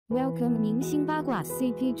Welcome 明星八卦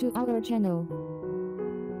CP to our channel。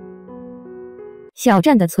小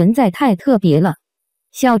站的存在太特别了，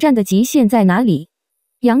小站的极限在哪里？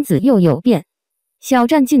杨紫又有变。小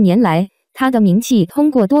站近年来，他的名气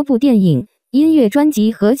通过多部电影、音乐专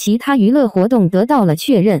辑和其他娱乐活动得到了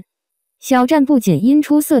确认。小站不仅因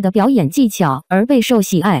出色的表演技巧而备受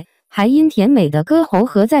喜爱，还因甜美的歌喉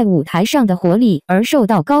和在舞台上的活力而受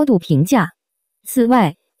到高度评价。此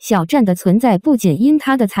外，小站的存在不仅因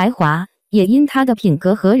他的才华，也因他的品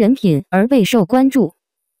格和人品而备受关注。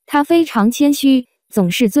他非常谦虚，总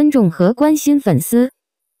是尊重和关心粉丝，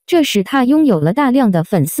这使他拥有了大量的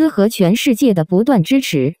粉丝和全世界的不断支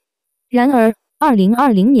持。然而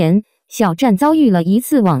，2020年，小站遭遇了一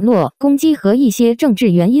次网络攻击和一些政治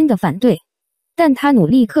原因的反对，但他努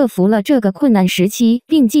力克服了这个困难时期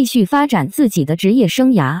并继续发展自己的职业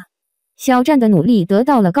生涯。小站的努力得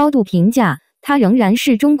到了高度评价。他仍然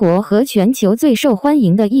是中国和全球最受欢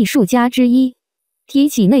迎的艺术家之一，提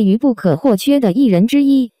起内娱不可或缺的艺人之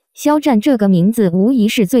一，小站这个名字无疑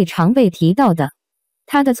是最常被提到的。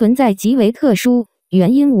他的存在极为特殊，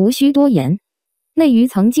原因无需多言。内娱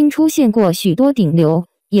曾经出现过许多顶流，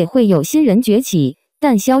也会有新人崛起，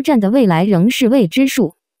但小站的未来仍是未知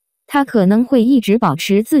数。他可能会一直保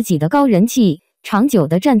持自己的高人气，长久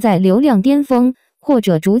地站在流量巅峰，或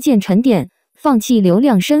者逐渐沉淀，放弃流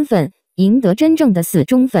量身份，赢得真正的死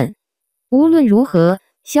忠粉。无论如何，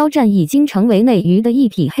小站已经成为内娱的一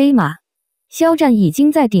匹黑马。小站已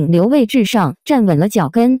经在顶流位置上站稳了脚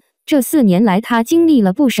跟。这4年来，他经历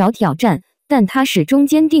了不少挑战，但他始终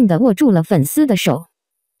坚定地握住了粉丝的手。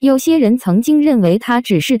有些人曾经认为他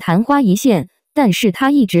只是昙花一现，但是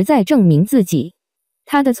他一直在证明自己。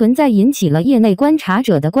他的存在引起了业内观察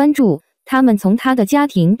者的关注，他们从他的家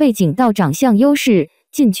庭背景到长相优势、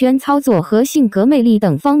进圈操作和性格魅力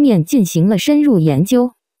等方面进行了深入研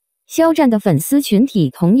究。小站的粉丝群体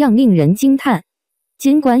同样令人惊叹，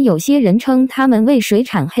尽管有些人称他们为水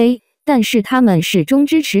产黑，但是他们始终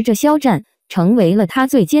支持着小站，成为了他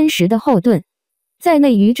最坚实的后盾。在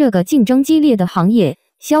内娱这个竞争激烈的行业，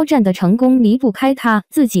小站的成功离不开他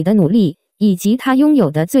自己的努力，以及他拥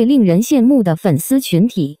有的最令人羡慕的粉丝群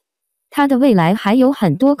体。他的未来还有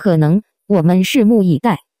很多可能，我们拭目以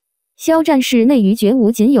待。小站是内娱绝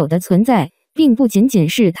无仅有的存在，并不仅仅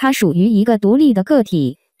是他属于一个独立的个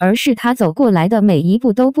体，而是他走过来的每一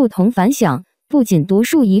步都不同凡响，不仅独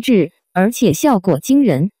树一帜，而且效果惊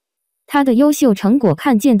人。他的优秀成果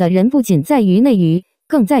看见的人不仅在于内娱，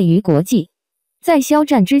更在于国际。在小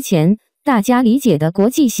站之前，大家理解的国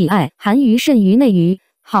际喜爱韩娱甚于内娱，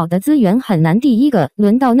好的资源很难第一个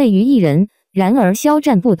轮到内娱艺人。然而小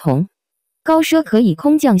站不同，高奢可以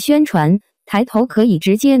空降宣传，抬头可以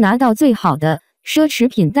直接拿到最好的，奢侈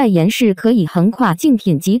品代言是可以横跨竞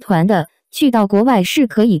品集团的，去到国外是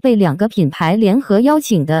可以被2个品牌联合邀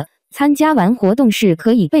请的，参加完活动是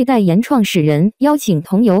可以被代言创始人邀请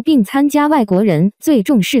同游并参加外国人最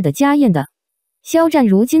重视的家宴的。小站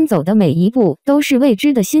如今走的每一步都是未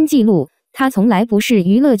知的新纪录，他从来不是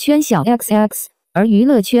娱乐圈小 XX， 而娱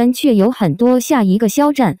乐圈却有很多下一个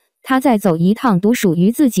小站，他在走一趟独属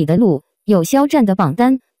于自己的路，有小站的榜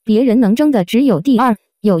单，别人能争的只有第2，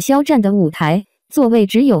有小站的舞台，座位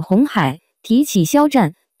只有红海。提起小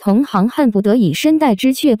站，同行恨不得以身代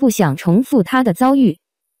之，却不想重复他的遭遇。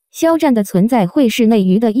小站的存在会是内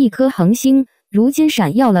娱的一颗恒星，如今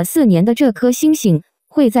闪耀了4年的这颗星星，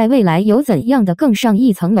会在未来有怎样的更上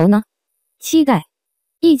一层楼呢？期待。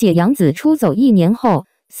一姐杨紫出走1年后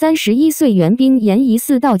，31岁袁冰言疑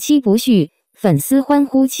似到期不续，粉丝欢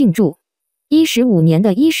呼庆祝。15年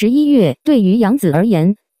的11月对于杨紫而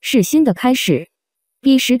言是新的开始，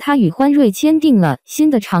彼时她与欢瑞签订了新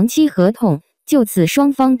的长期合同，就此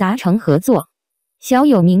双方达成合作。小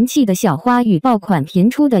有名气的小花与爆款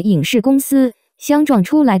频出的影视公司相撞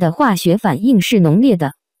出来的化学反应是浓烈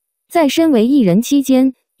的。在身为艺人期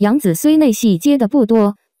间，杨紫虽内戏接的不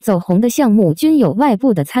多，走红的项目均有外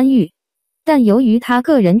部的参与，但由于她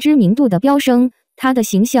个人知名度的飙升，她的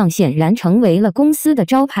形象显然成为了公司的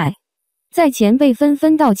招牌。在前辈纷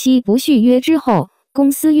纷到期不续约之后，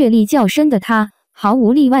公司阅历较深的她毫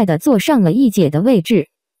无例外地坐上了一姐的位置。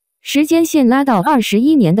时间线拉到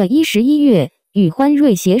21年的11月，与欢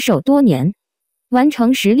瑞携手多年，完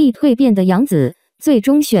成实力蜕变的杨紫最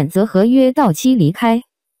终选择合约到期离开。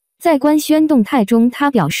在官宣动态中，她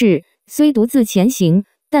表示虽独自前行，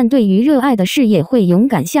但对于热爱的事业会勇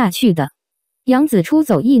敢下去的。杨紫出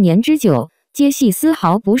走1年之久，接戏丝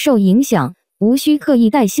毫不受影响，无需刻意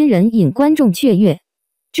带新人引观众雀跃。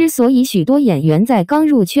之所以许多演员在刚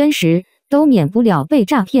入圈时都免不了被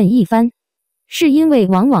诈骗一番，是因为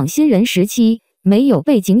往往新人时期没有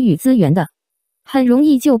背景与资源的。很容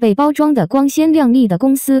易就被包装的光鲜亮丽的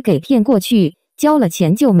公司给骗过去，交了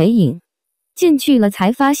钱就没影。进去了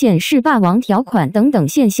才发现是霸王条款等等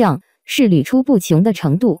现象是屡出不穷的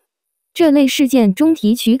程度。这类事件中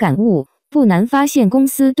提取感悟，不难发现公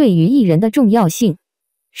司对于艺人的重要性。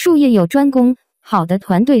术业有专攻，好的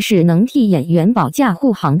团队是能替演员保驾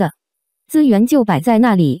护航的，资源就摆在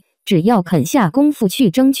那里，只要肯下功夫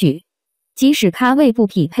去争取，即使咖位不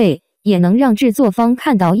匹配，也能让制作方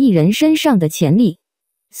看到艺人身上的潜力。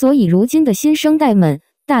所以如今的新生代们，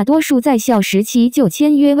大多数在校时期就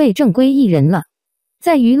签约为正规艺人了。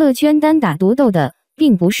在娱乐圈单打独斗的，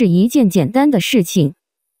并不是一件简单的事情。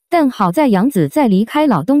但好在杨紫在离开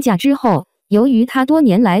老东家之后，由于他多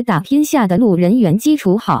年来打拼下的路人缘基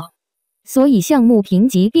础好，所以项目评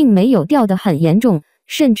级并没有掉得很严重，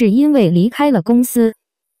甚至因为离开了公司，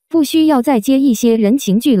不需要再接一些人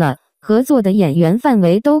情剧了，合作的演员范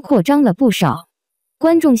围都扩张了不少。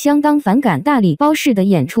观众相当反感大礼包式的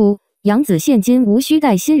演出，杨紫现今无需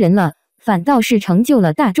带新人了，反倒是成就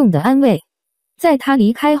了大众的安慰。在他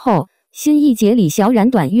离开后，新一节李小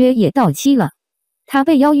冉短约也到期了，他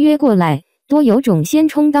被邀约过来，多有种先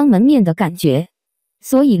充当门面的感觉，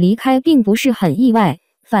所以离开并不是很意外，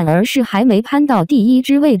反而是还没攀到第一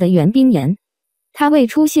之位的袁冰妍，他未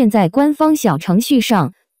出现在官方小程序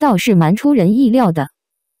上，倒是蛮出人意料的。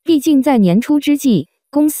毕竟在年初之际，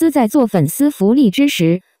公司在做粉丝福利之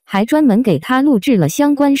时，还专门给他录制了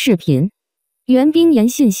相关视频。袁冰妍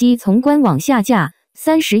信息从官网下架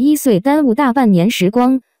，31岁耽误大半年时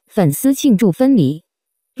光，粉丝庆祝分离。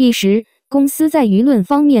彼时，公司在舆论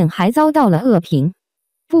方面还遭到了恶评，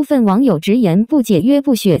部分网友直言不解约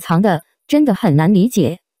不雪藏的，真的很难理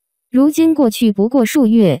解。如今过去不过数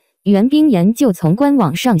月，袁冰妍就从官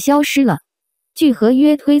网上消失了。据合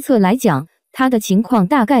约推测来讲，他的情况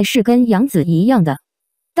大概是跟杨紫一样的，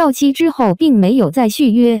到期之后并没有再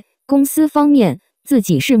续约，公司方面自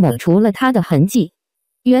己是抹除了他的痕迹。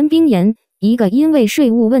袁冰妍，一个因为税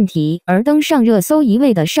务问题而登上热搜一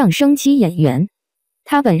位的上升期演员，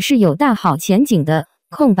他本是有大好前景的，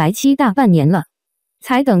空白期大半年了，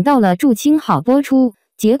才等到了祝青好播出，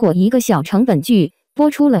结果一个小成本剧播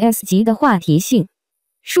出了 S 级的话题性，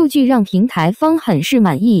数据让平台方很是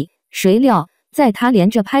满意。谁料在他连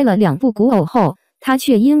着拍了2部古偶后，他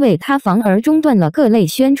却因为塌房而中断了各类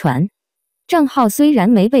宣传，账号虽然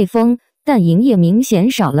没被封，但营业明显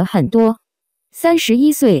少了很多。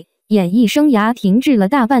31岁，演艺生涯停滞了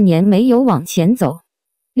大半年没有往前走，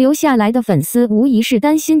留下来的粉丝无疑是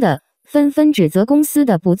担心的，纷纷指责公司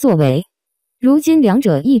的不作为。如今两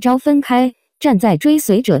者一朝分开，站在追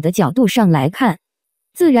随者的角度上来看，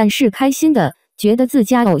自然是开心的，觉得自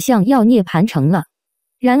家偶像要涅槃成了。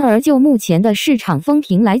然而就目前的市场风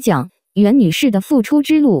评来讲，袁女士的复出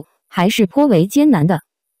之路还是颇为艰难的。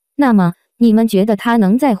那么你们觉得她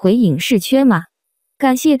能再回影视圈吗？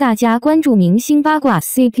感谢大家关注明星八卦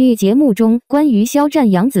CP 节目中关于肖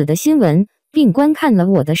战杨紫的新闻，并观看了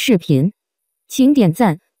我的视频，请点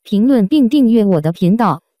赞、评论并订阅我的频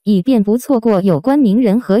道，以便不错过有关名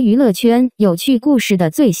人和娱乐圈有趣故事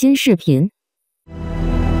的最新视频。